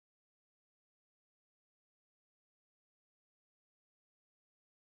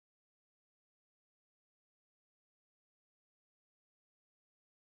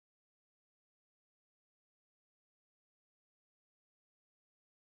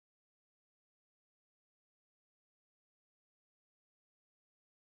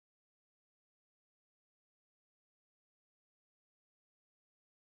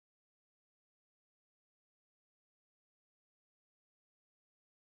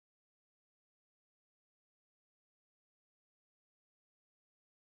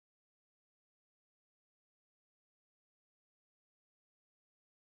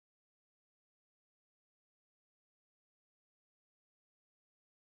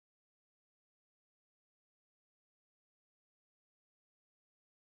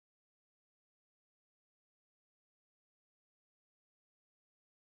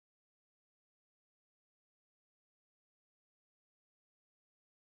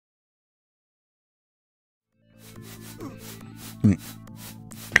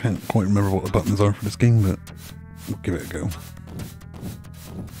Can't quite remember what the buttons are for this game, but we'll give it a go.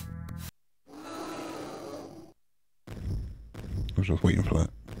 I was just waiting for that.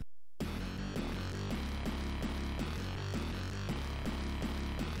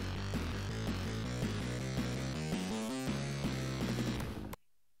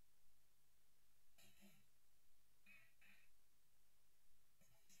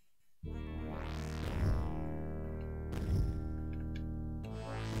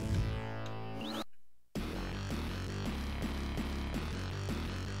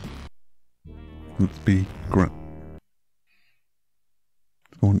 Let's be great.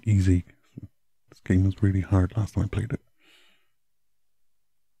 It's going easy. This game was really hard last time I played it.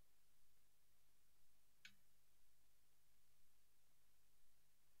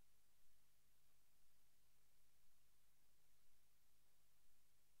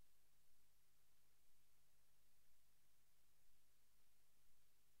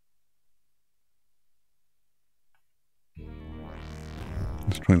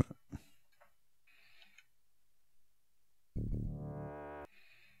 Let's try that.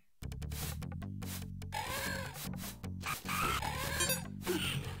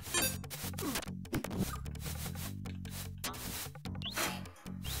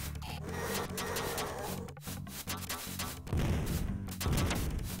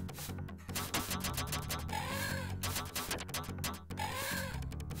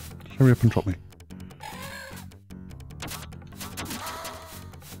 Hurry up and drop me.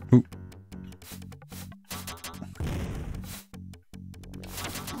 Ooh.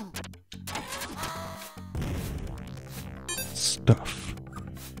 Stuff.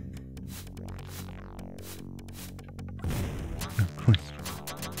 Oh, Christ.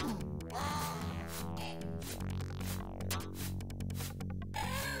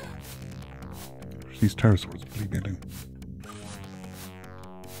 Where's these pterosaurs bleeding in?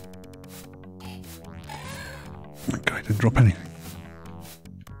 That guy didn't drop anything.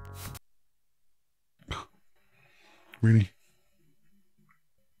 Really?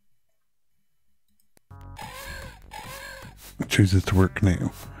 It chooses to work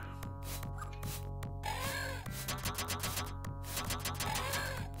now.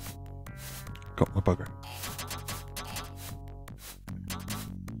 Got my bugger.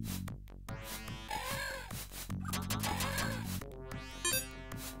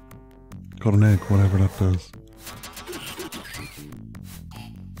 Got an egg, whatever that does.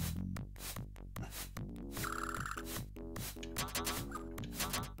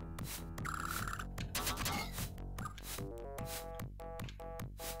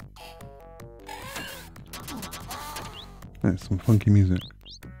 That's some funky music.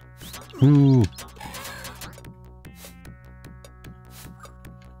 Ooh!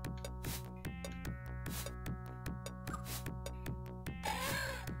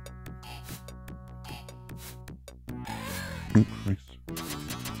 Oh, Christ.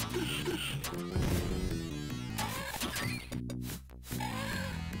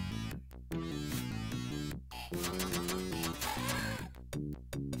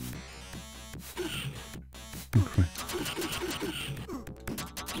 Oh, Christ.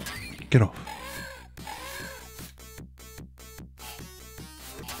 Get off.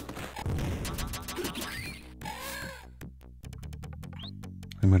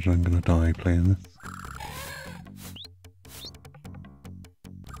 I imagine I'm gonna die playing this.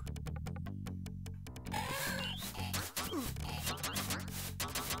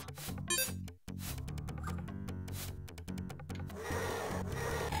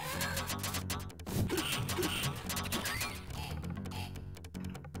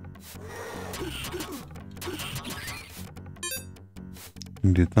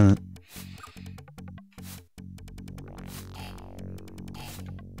 You did that.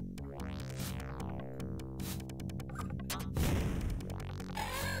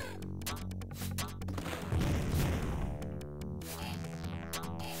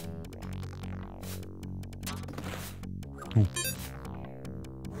 Oh.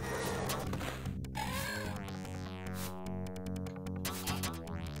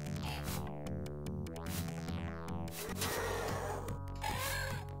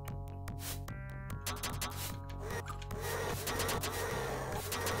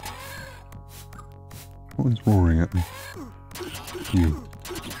 What is roaring at me? You.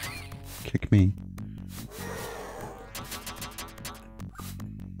 Kick me.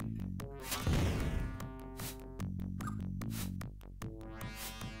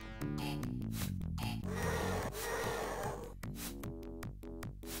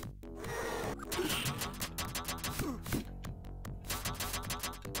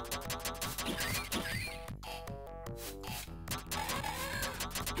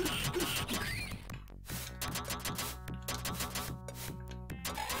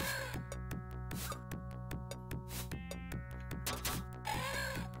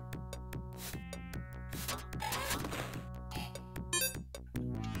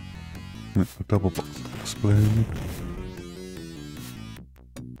 A double box explode.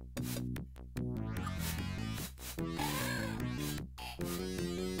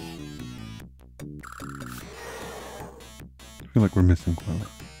 I feel like we're missing quite a lot.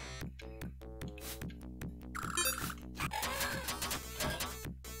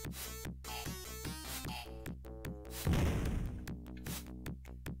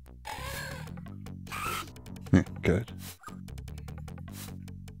 Yeah, good.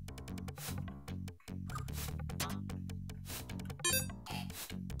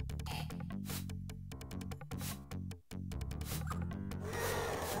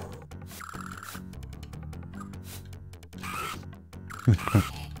 Okay.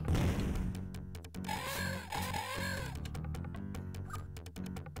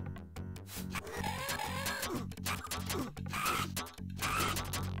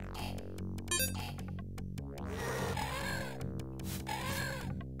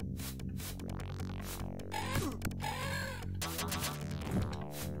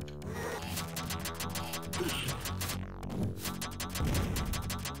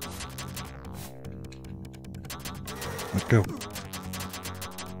 Let's go.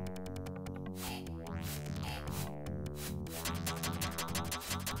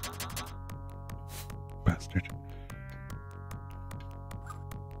 Bastard.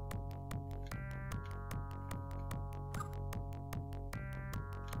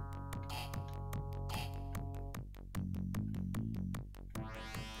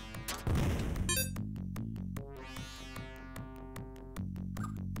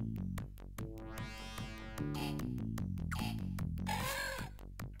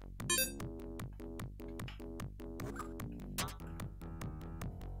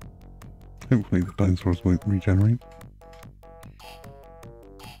 Hopefully the dinosaurs won't regenerate.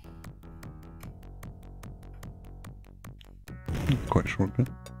 Quite a short bit.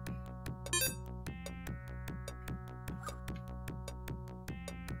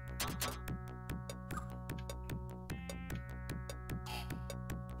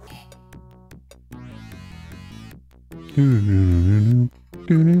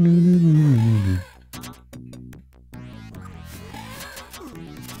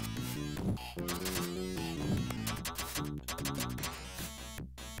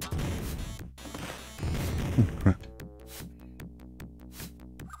 Oh, crap.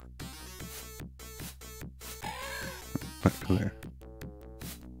 Back to there.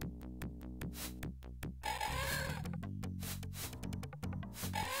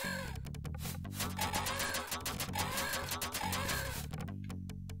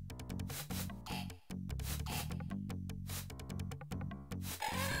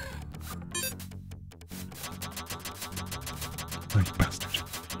 Oh, you bastard.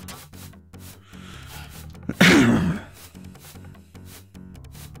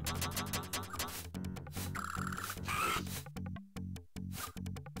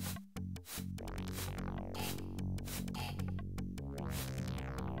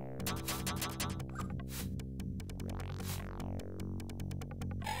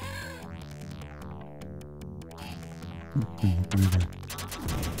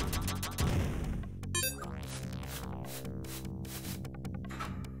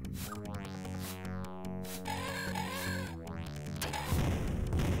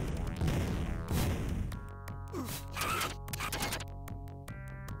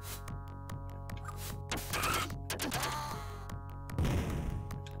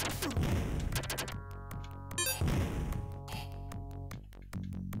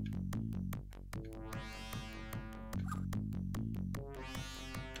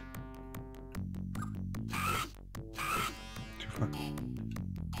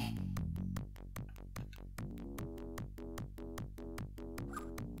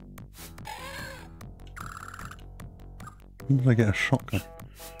 When did I get a shotgun?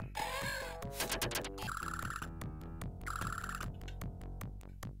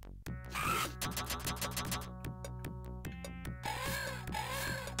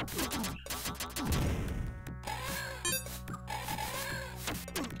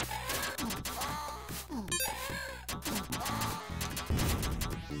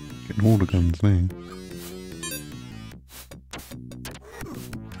 Getting all the guns now.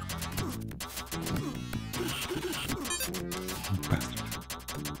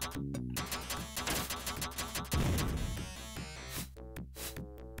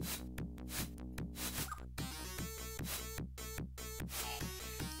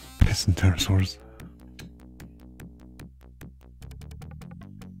 Pissing pterosaurs.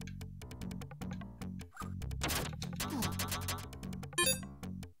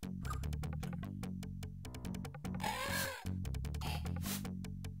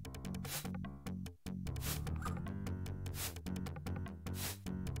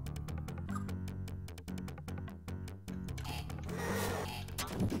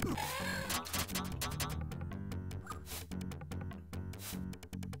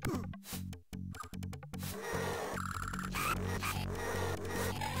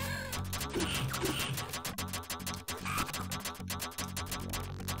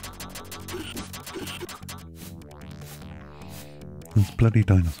 Those bloody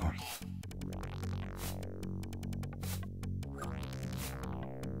dinosaurs.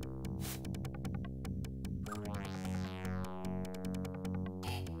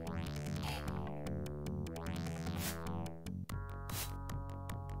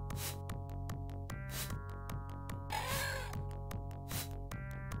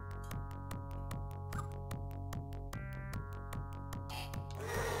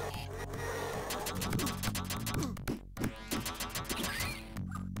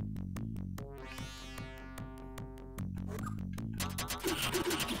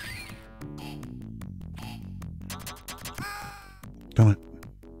 Damn it.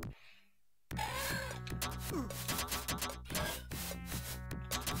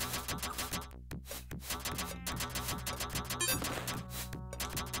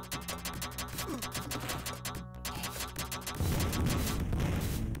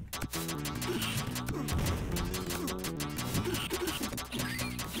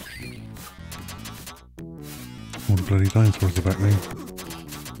 All the bloody dinosaurs are back there.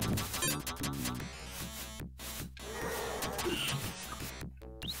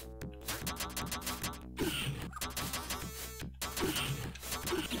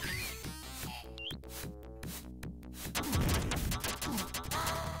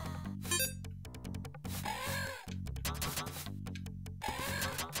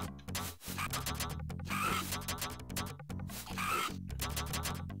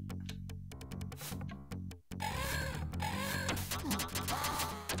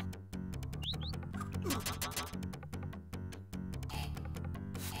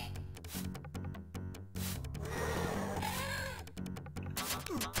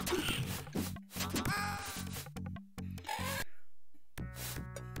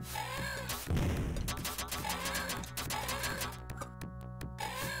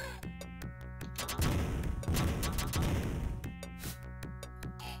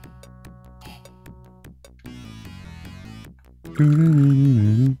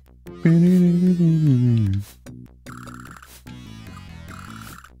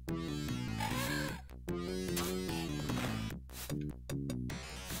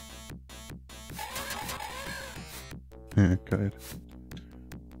 Yeah, good.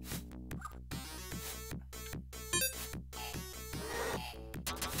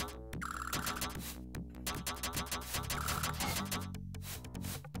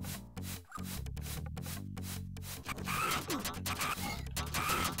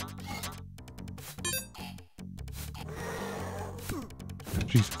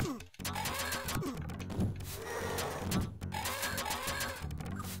 Jesus.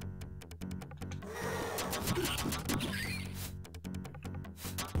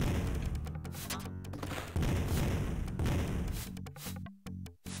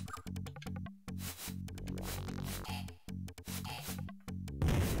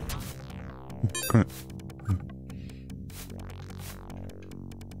 Crap.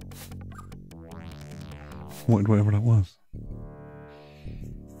 Whatever that was.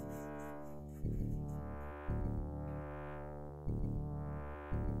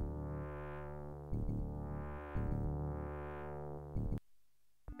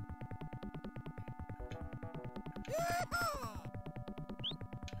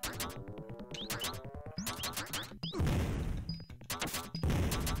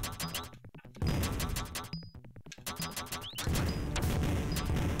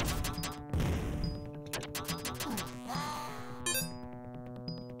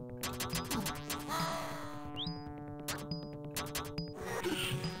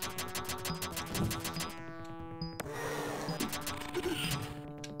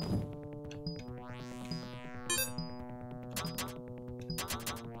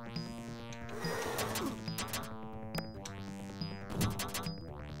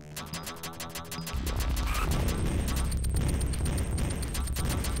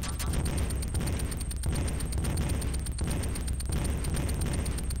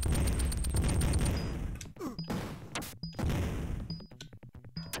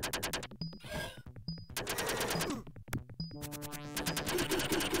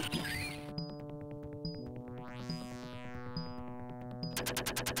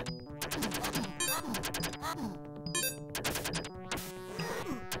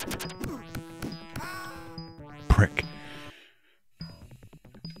 Prick.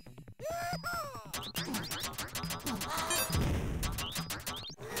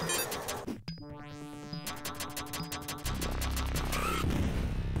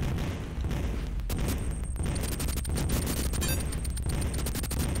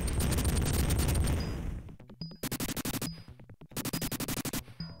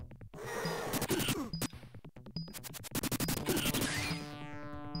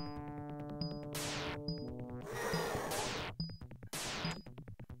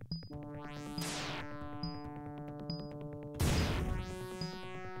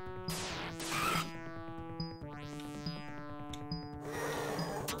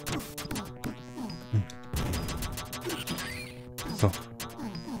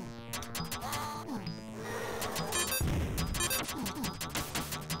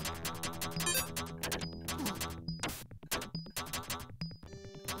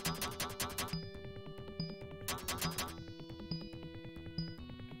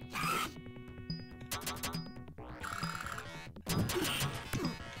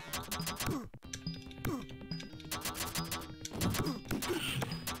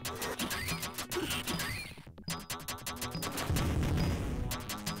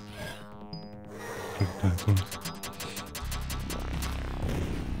 dinosaurs.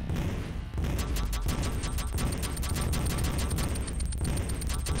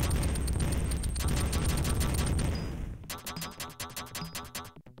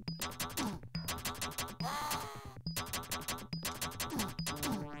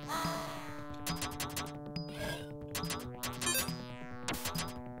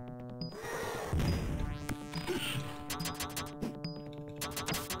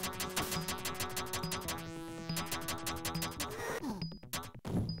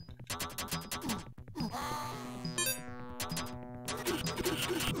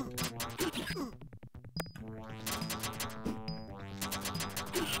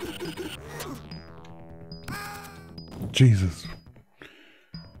 Jesus.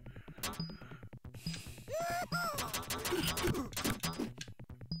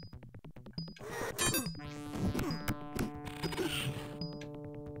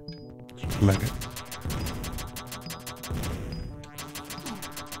 Just leg it.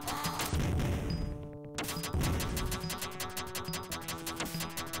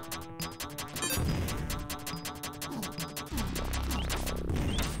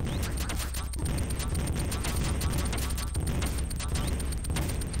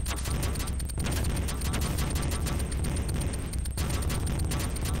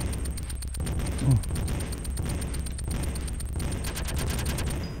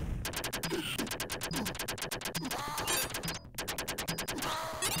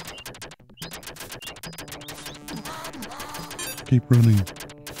 Keep running.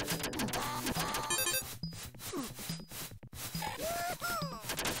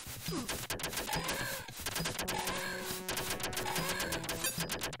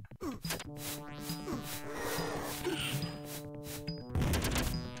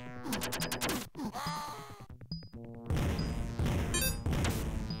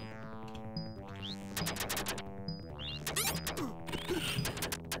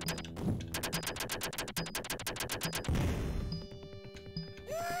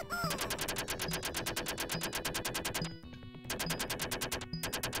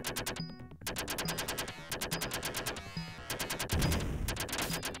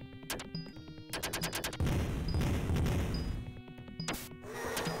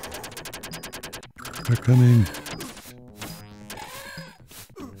 They're coming.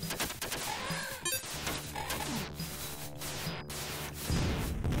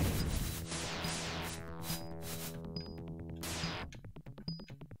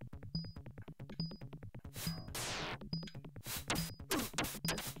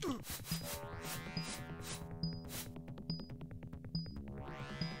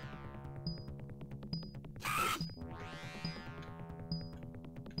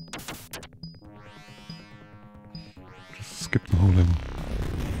 Skip the whole level.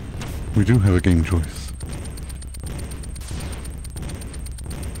 We do have a game choice.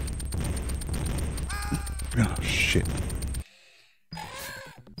 Oh shit.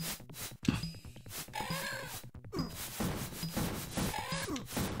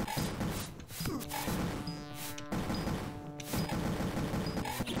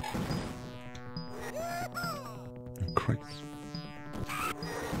 Oh, Christ.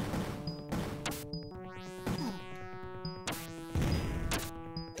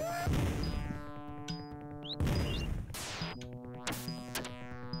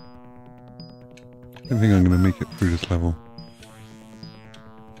 I don't think I'm going to make it through this level.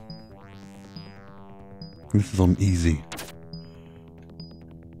 This is on easy.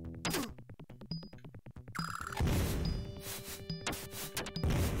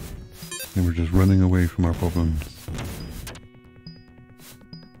 And we're just running away from our problems.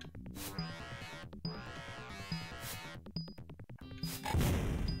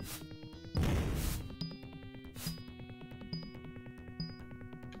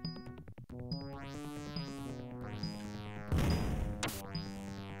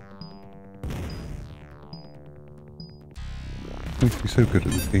 I used to be so good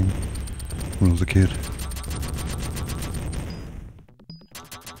at this game when I was a kid.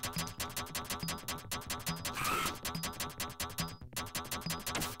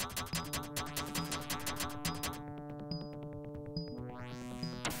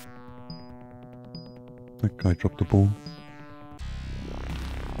 That guy dropped the ball.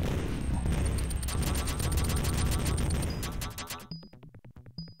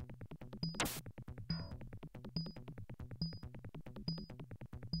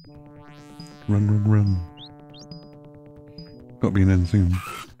 Run, run, run. Gotta be an end soon.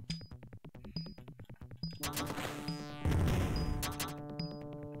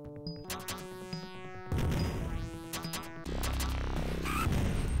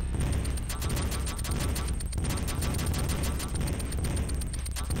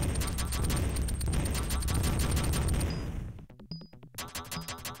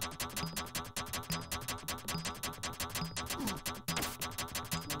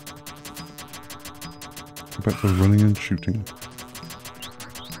 Go back to running and shooting.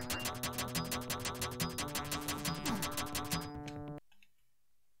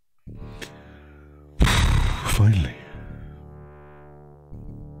 Finally.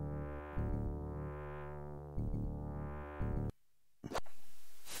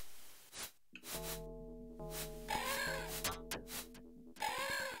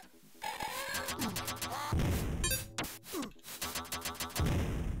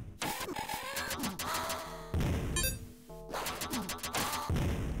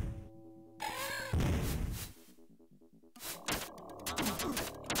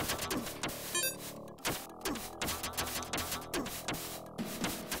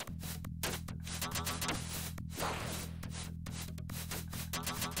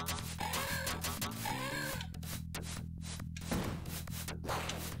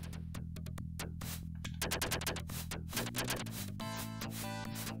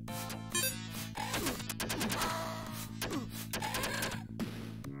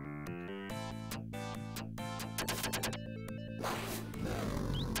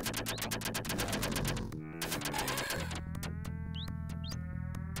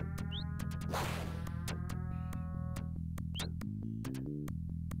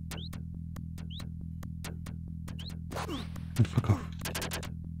 Fuck off.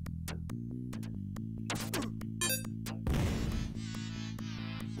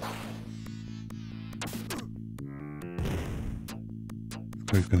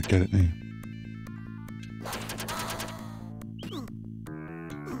 So he's gonna get it now.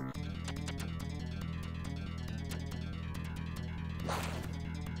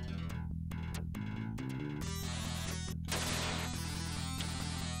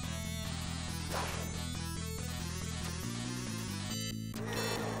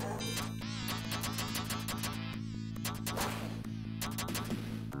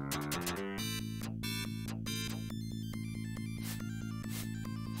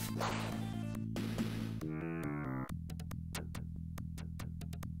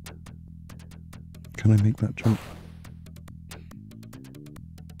 Can I make that jump?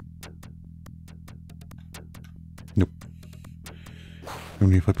 Nope.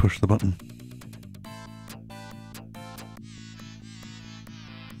 Only if I push the button.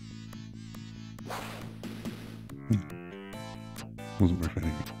 Wasn't worth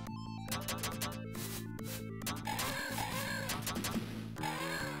anything.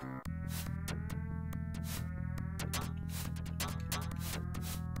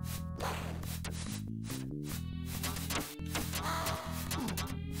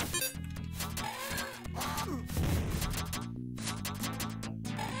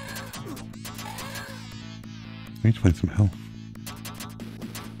 I need to find some health.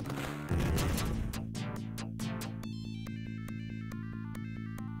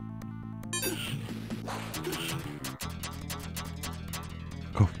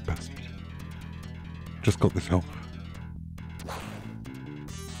 Cough, bastard. Just got this health.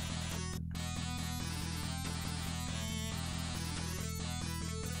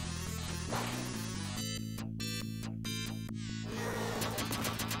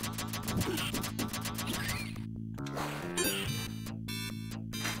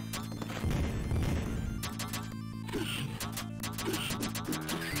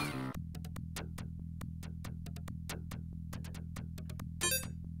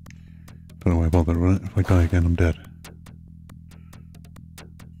 Don't know why I bothered with it. If I die again, I'm dead.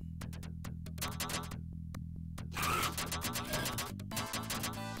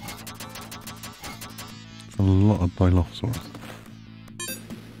 It's a lot of Dilophosaurus.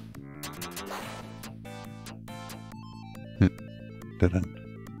 Dead end.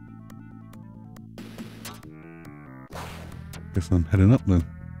 Guess I'm heading up then.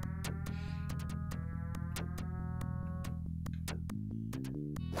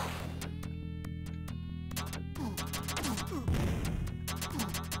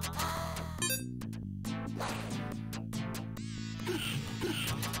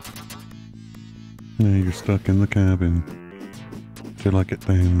 Now you're stuck in the cabin till I get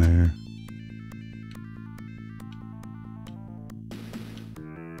down there.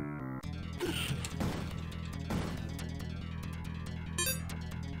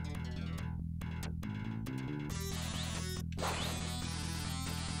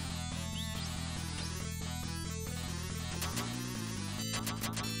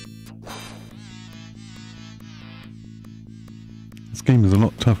 This game is a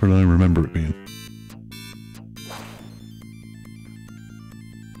lot tougher than I remember it being.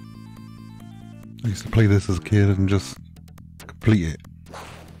 I used to play this as a kid and just complete it.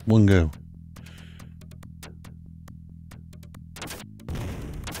 One go.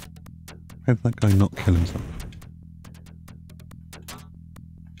 How did that guy not kill himself?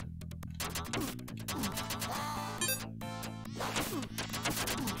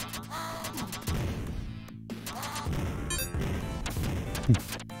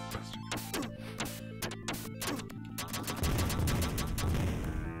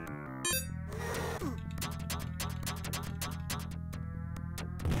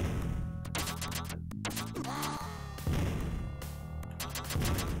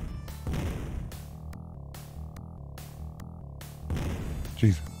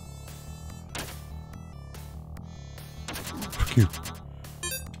 Jesus. Fuck you.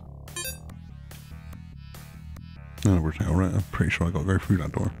 No, that worked out alright. I'm pretty sure I gotta go through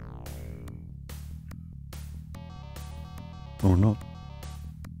that door. Or not.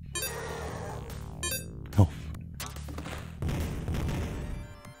 Health.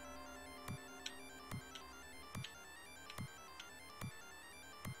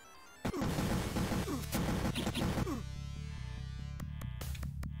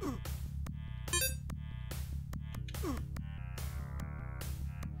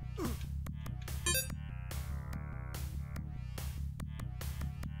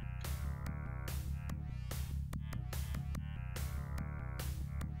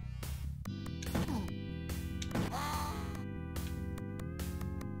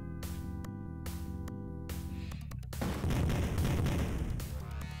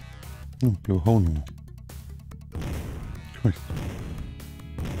 Oh, blew a hole in the wall. Christ.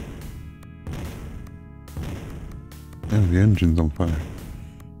 Oh, the engine's on fire.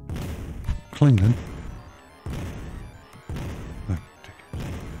 Climb then. Oh, dick.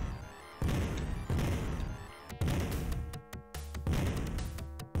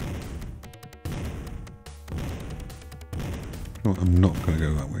 Oh, I'm not going to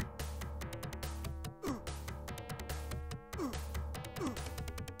go that way.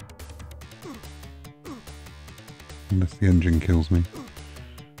 Unless the engine kills me.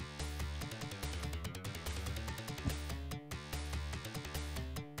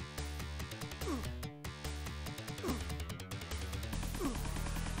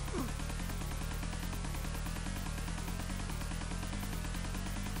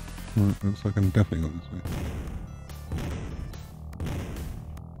 Right, looks like I'm definitely going this way.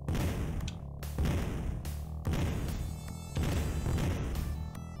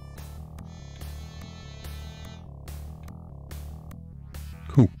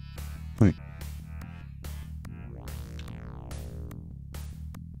 Cool. Right.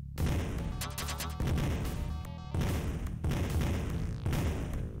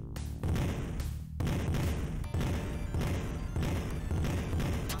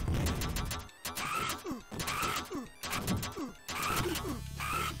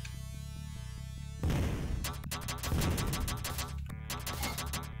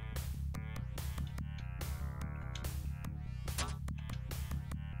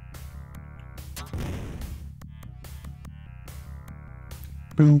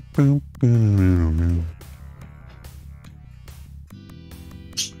 Boom, boom, boom, boom, boom.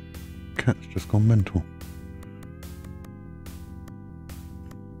 Cat's just gone mental.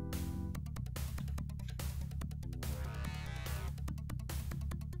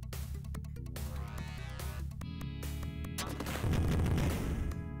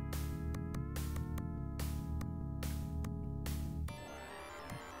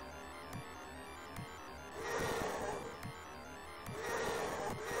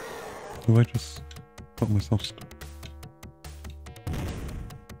 Have I just got myself stuck?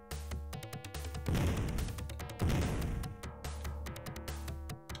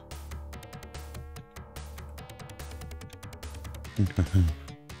 I think I have.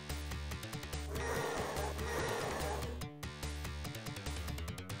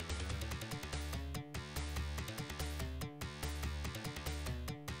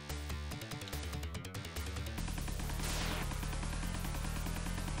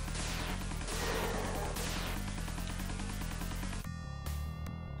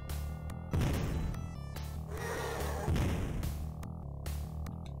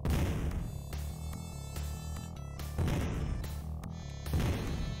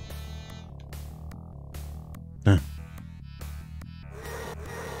 Yeah.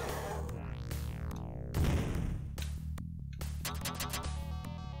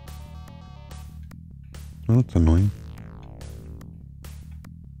 Oh, that's annoying.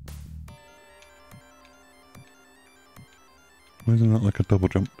 Why isn't that like a double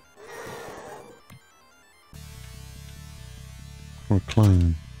jump? Or a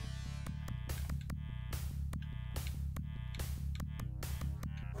climb?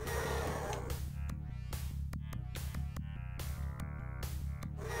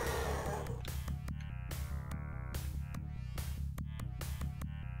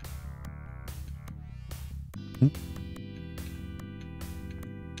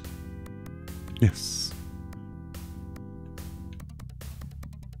 Yes.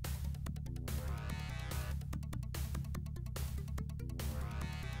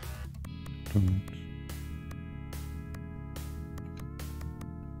 Don't.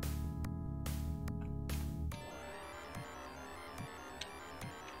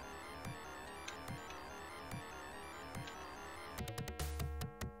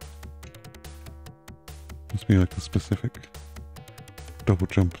 Must be like a specific double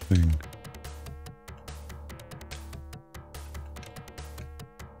jump thing.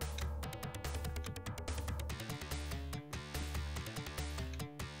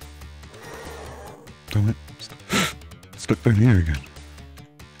 Damn it. Stuck down here again.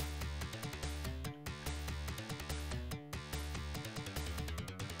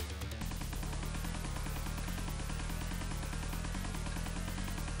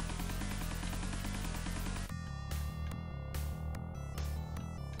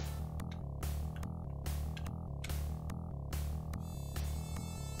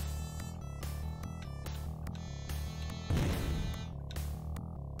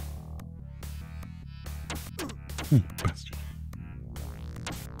 Bastard.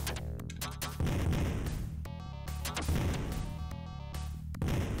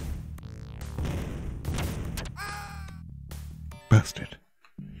 Bastard.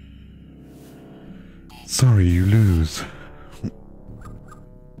 Sorry, you lose.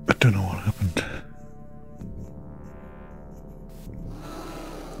 I don't know what happened.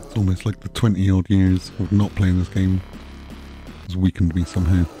 It's almost like the 20-odd years of not playing this game has weakened me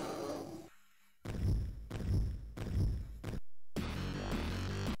somehow.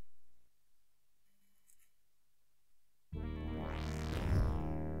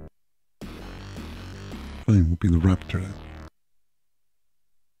 Fine, we'll be the raptor now.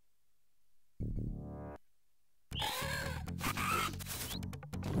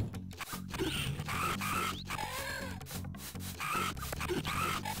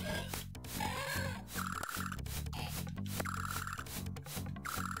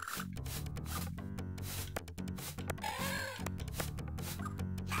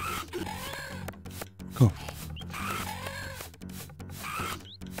 Go.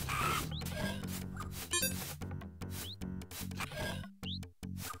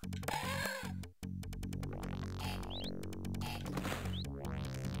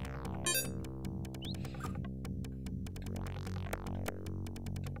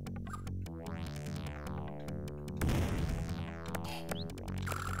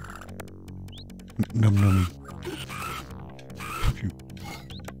 Num num. Fuck you.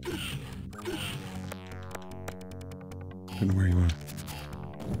 Don't know where you are.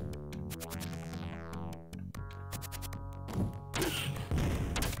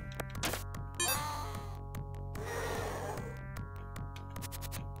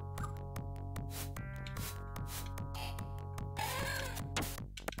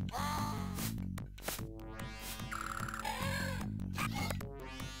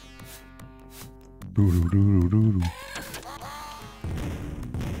 Doo-doo-doo-doo-doo.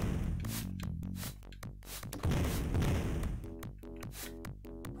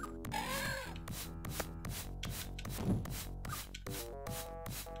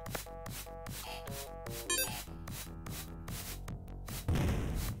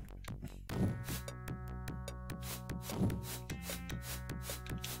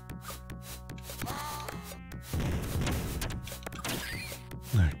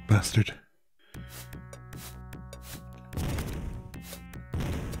 That bastard.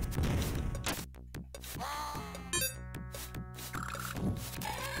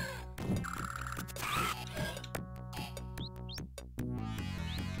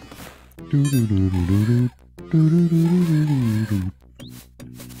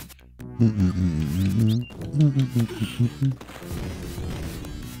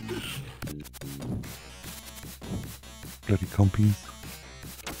 Bloody compies.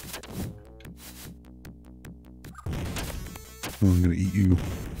 Oh, I'm gonna eat you.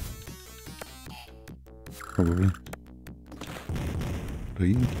 Probably. Did I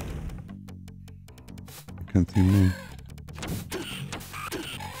eat? I can't see him now.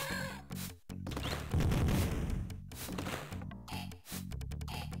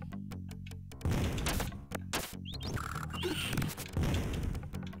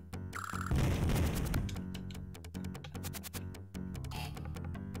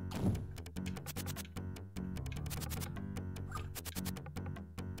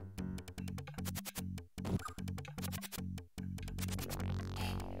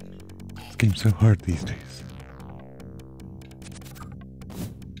 Game's so hard these days.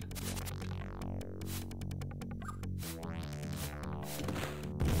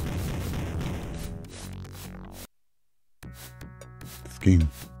 game.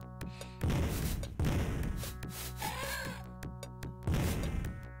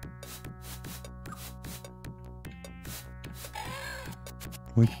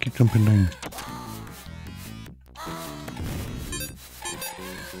 Why'd you keep jumping down?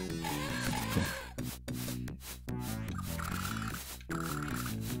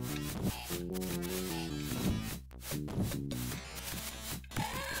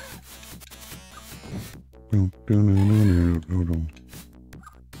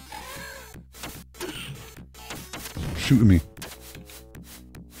 Shooting me.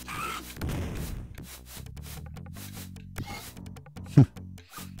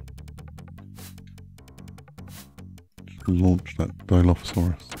 Launch that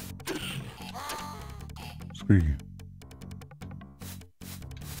Dilophosaurus. Screw you.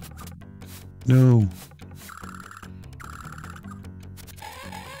 No.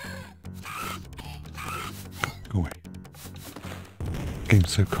 Go away.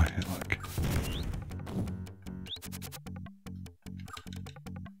 Game's so quiet, like.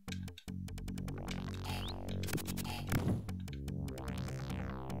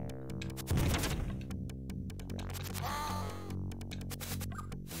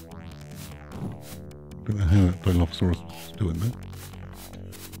 Don't know how that Dilophosaurus was doing that.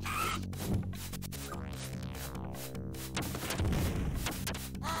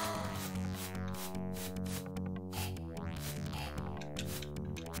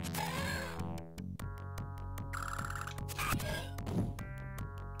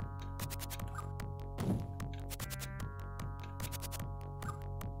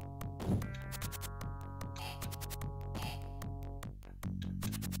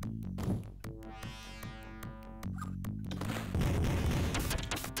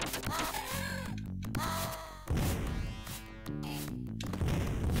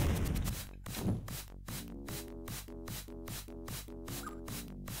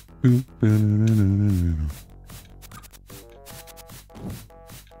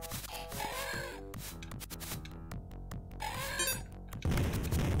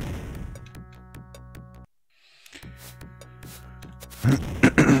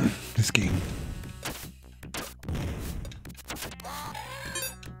 This game.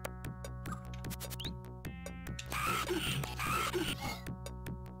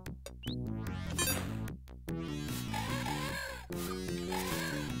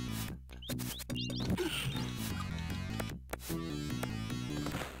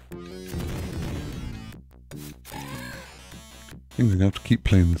 I think I'm gonna have to keep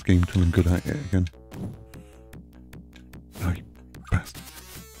playing this game till I'm good at it again. Oh, you bastard.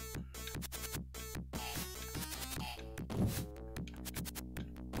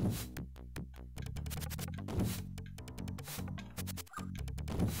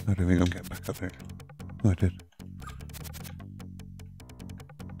 I don't think I'm getting back up there. Oh, I did.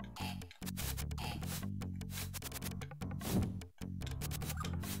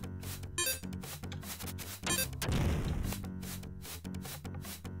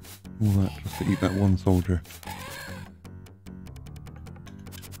 All that just to eat that one soldier.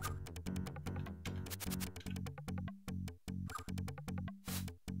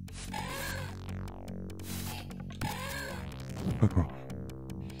 Fuck off.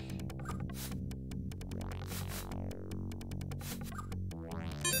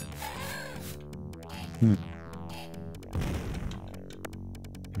 Have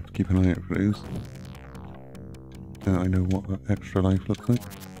to keep an eye out for those. Now I know what that extra life looks like.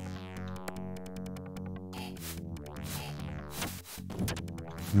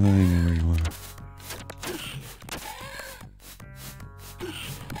 I know where you are.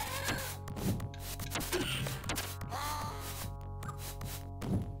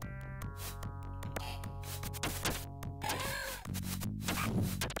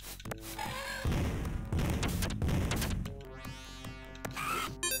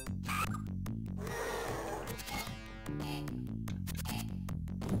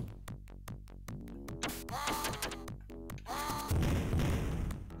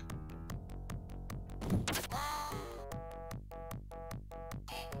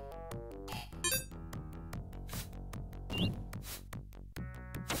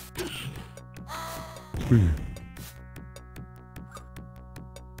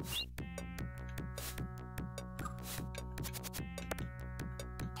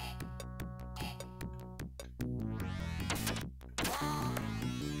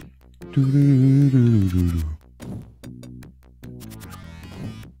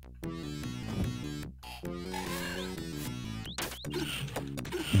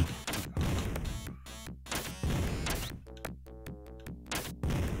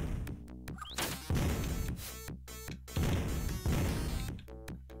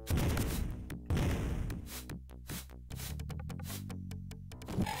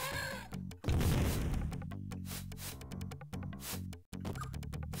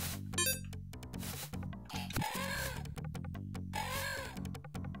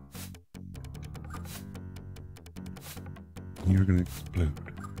 You're gonna explode.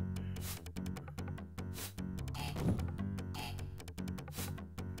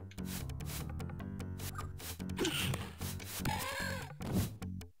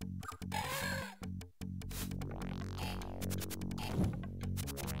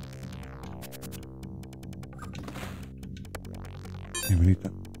 Yeah, we need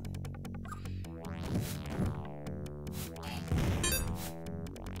that.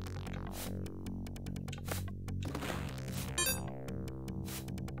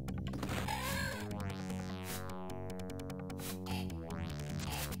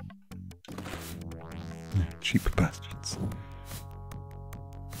 Yeah, cheap bastards.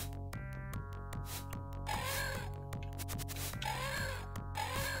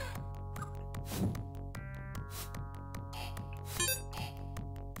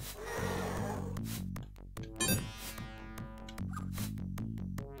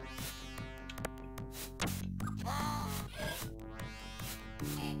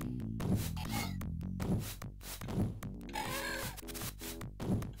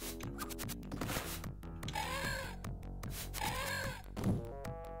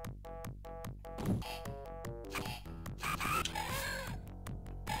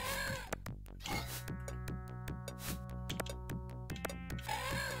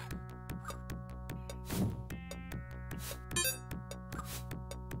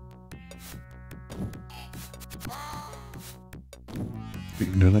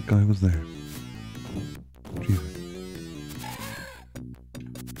 Didn't know that guy was there. Jesus.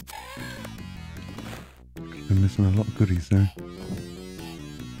 Been missing a lot of goodies there.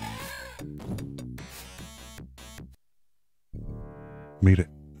 Made it.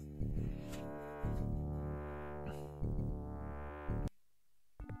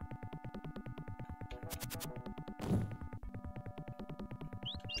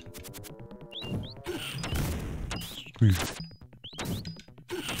 Squeeze.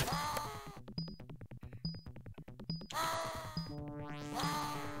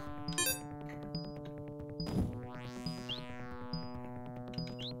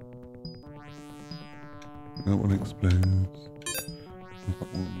 That one explodes.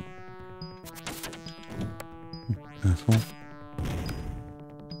 That one. Asshole.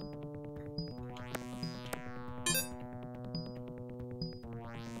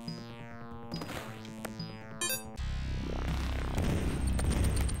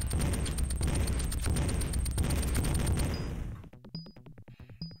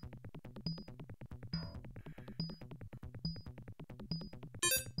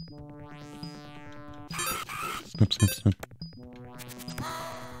 Snip, snip, snip.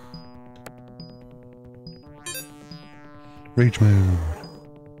 Rage mode.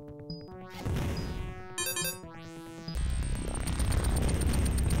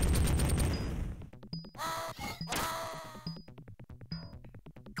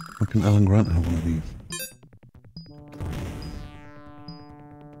 Why can Alan Grant have one of these?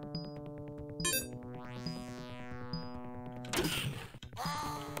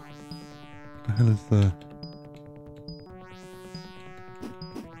 What the hell is the...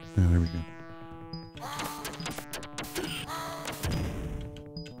 Yeah, there we go.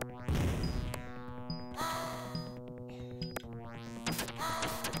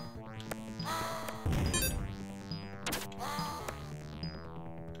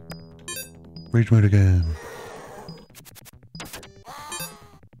 Rage mode again.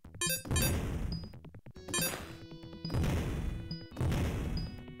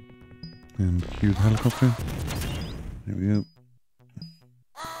 And cue the helicopter. There we go.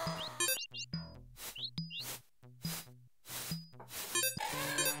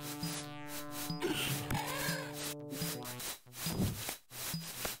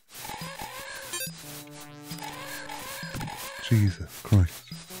 Jesus Christ.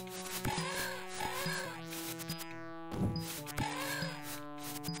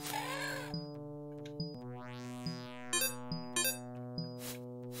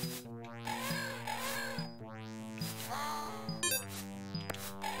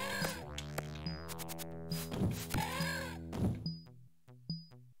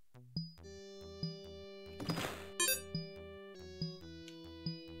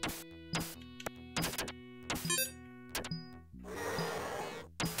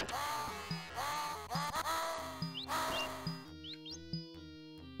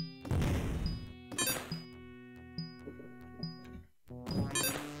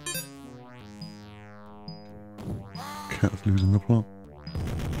 Cat's losing the plot.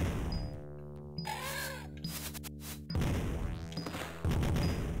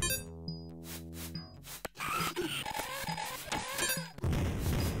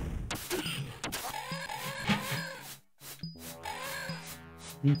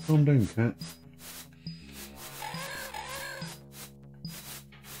 You calm down, cat.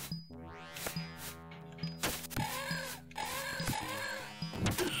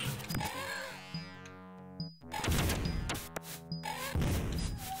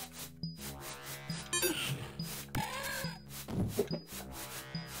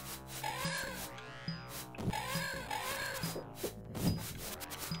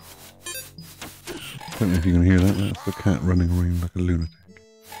 I don't know if you can hear that, that's the cat running around like a lunatic.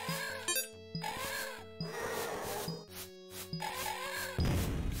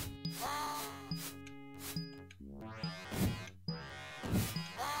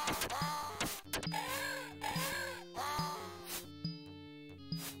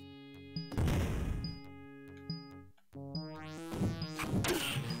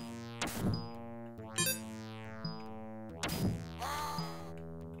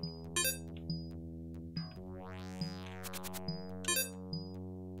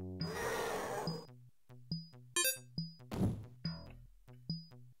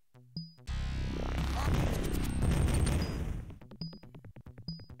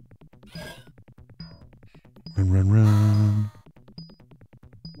 Run, run, run.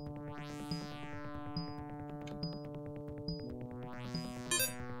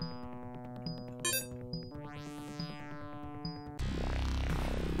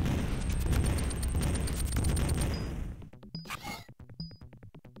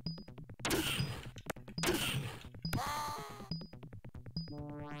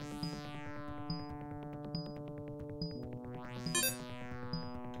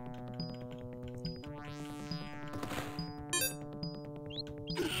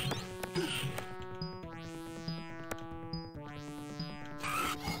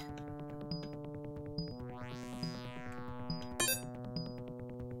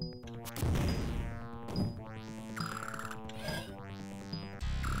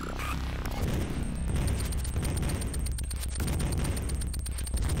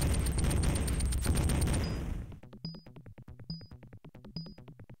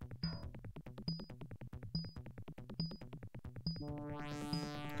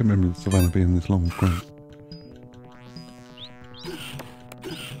 I can't remember the savannah being this long. Great.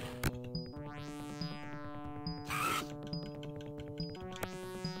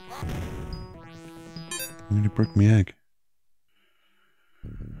 I nearly broke my egg.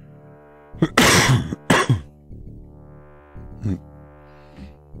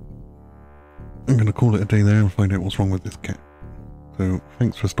 I'm going to call it a day there and find out what's wrong with this cat. So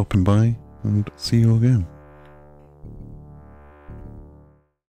thanks for stopping by and see you again.